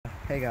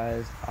Hey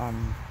guys,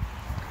 I'm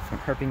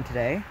herping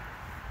today in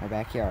my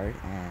backyard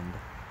and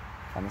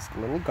found this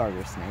little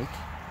garter snake.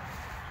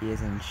 He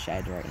is in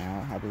shed right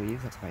now, I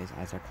believe. That's why his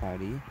eyes are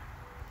cloudy.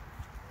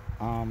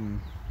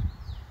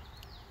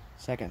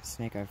 Second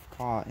snake I've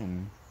caught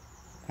in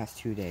the past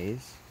 2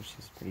 days, which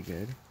is pretty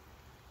good.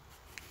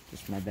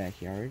 Just in my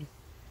backyard.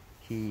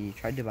 He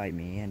tried to bite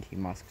me and he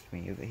musked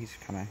me, but he's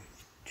kind of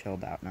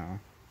chilled out now.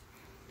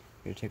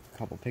 We're gonna take a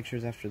couple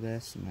pictures after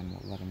this and then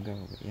we'll let him go,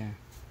 but yeah.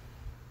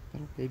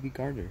 Little baby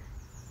garter.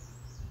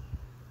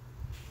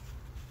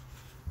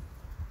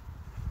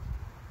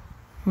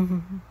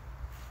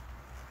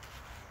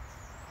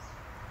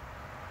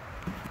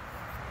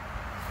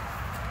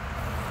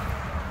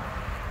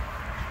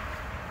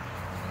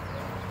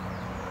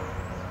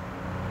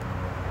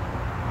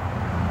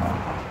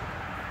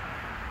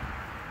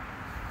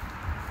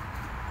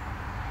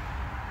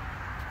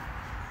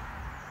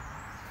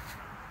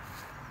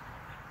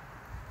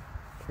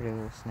 Pretty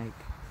little snake.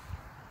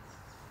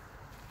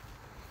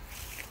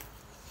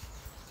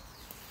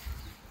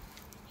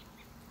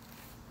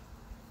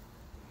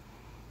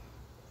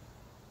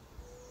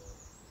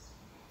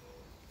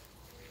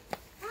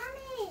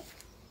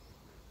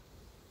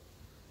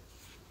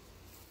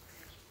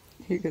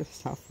 You gonna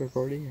stop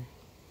recording?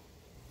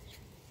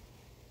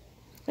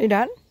 Are you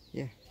done?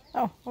 Yeah.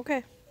 Oh,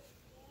 okay.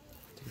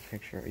 Take a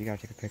picture. You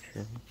gotta take a picture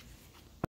of him.